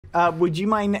would you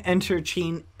mind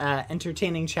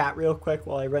entertaining chat real quick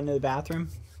while I run to the bathroom?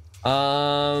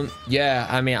 Yeah,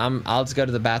 I mean, I'll just go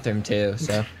to the bathroom too,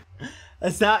 so.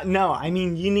 That's not, no, I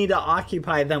mean, you need to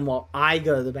occupy them while I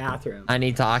go to the bathroom. I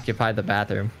need to occupy the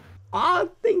bathroom. Oh,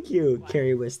 thank you,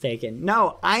 Carrie was taken.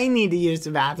 No, I need to use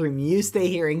the bathroom. You stay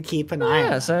here and keep an eye on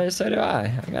it. Yeah, so do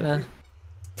I. I gotta...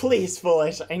 Please,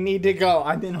 Foolish, I need to go.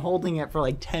 I've been holding it for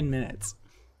like 10 minutes.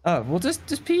 Oh, well,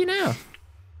 just pee now.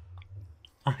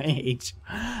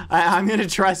 I'm gonna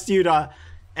trust you to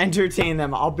entertain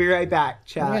them. I'll be right back,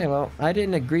 chat. Okay, well, I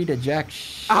didn't agree to jack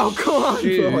Oh, come on,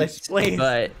 Foolish, please.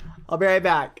 But... I'll be right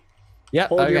back. Yep,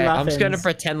 Hold okay, I'm just gonna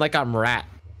pretend like I'm Rat.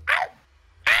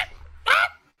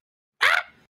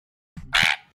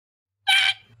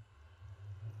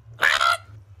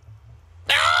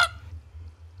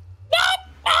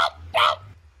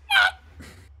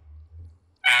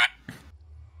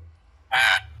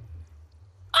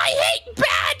 I hate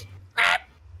bad.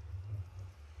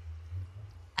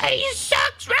 He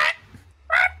sucks, Rat.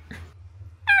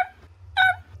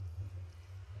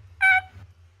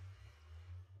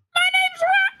 My name's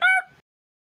Rat.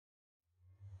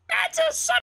 That's a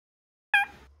son.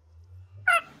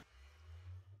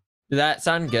 Did that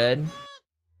sound good?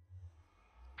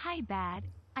 Hi, Bad.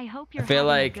 I hope you're feel having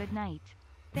like- a good night.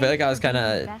 I feel like I was Thanks for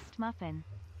being kinda- the best muffin.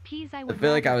 Peas I I would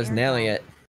feel like I rather was air nailing fry. it.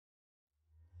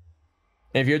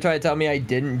 If you're trying to tell me I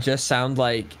didn't just sound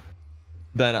like,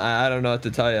 then I don't know what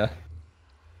to tell you.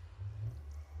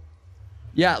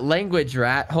 Yeah, language,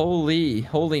 Rat.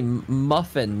 Holy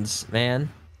muffins, man.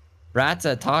 Rat's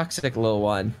a toxic little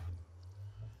one.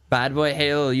 Bad boy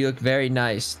Halo, you look very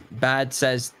nice. Bad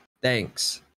says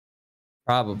thanks.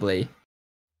 Probably.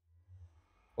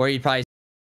 Or he probably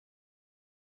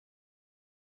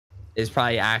is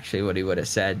probably actually what he would have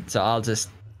said. So I'll just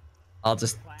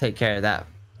take care of that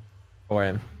for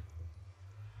him.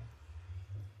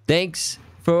 Thanks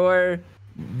for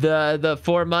the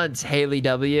 4 months, Haley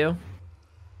W.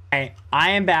 Hey,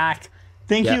 I am back.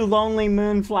 Thank Yeah. you, Lonely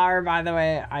Moonflower, by the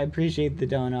way. I appreciate the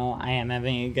dono. I am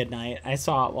having a good night. I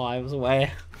saw it while I was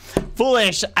away.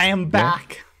 Foolish, I am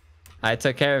back. I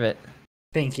took care of it.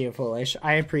 Thank you, Foolish.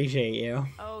 I appreciate you.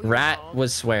 Rat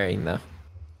was swearing though.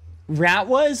 Rat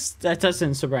was? That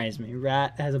doesn't surprise me.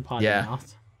 Rat has a potty Yeah.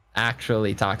 mouth.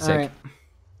 Actually toxic. All right.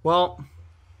 Well,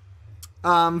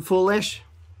 Foolish,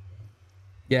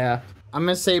 Yeah. I'm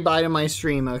gonna say bye to my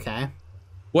stream, okay?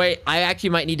 Wait, I actually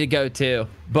might need to go too.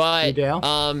 But You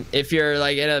do? if you're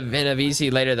like in a VC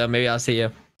later though, maybe I'll see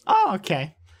you. Oh,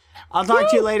 okay. I'll talk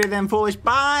to you later then, Foolish.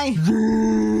 Bye.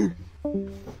 All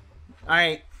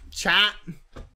right, chat.